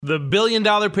The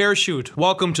billion-dollar parachute.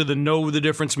 Welcome to the Know the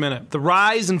Difference Minute. The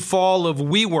rise and fall of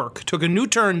WeWork took a new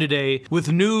turn today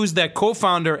with news that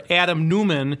co-founder Adam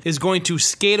Neumann is going to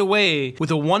skate away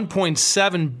with a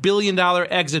 $1.7 billion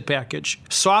exit package.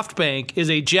 SoftBank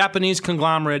is a Japanese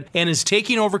conglomerate and is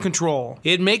taking over control.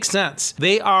 It makes sense.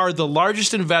 They are the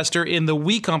largest investor in the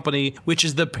We Company, which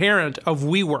is the parent of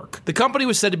WeWork. The company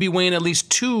was said to be weighing at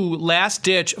least two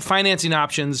last-ditch financing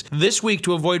options this week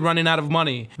to avoid running out of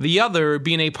money. The other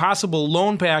being a possible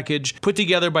loan package put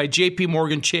together by JP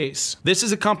Morgan Chase. This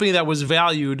is a company that was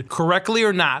valued, correctly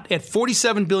or not, at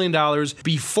 $47 billion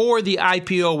before the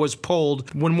IPO was pulled,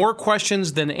 when more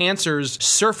questions than answers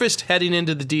surfaced heading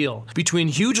into the deal. Between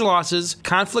huge losses,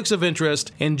 conflicts of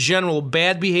interest, and general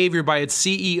bad behavior by its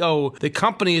CEO, the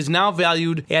company is now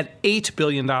valued at $8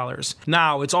 billion.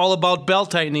 Now, it's all about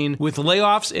belt-tightening with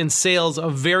layoffs and sales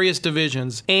of various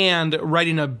divisions and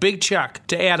writing a big check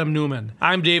to Adam Neumann.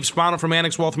 I'm Dave Spano from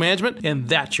Annex Wealth Management, and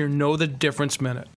that's your Know the Difference Minute.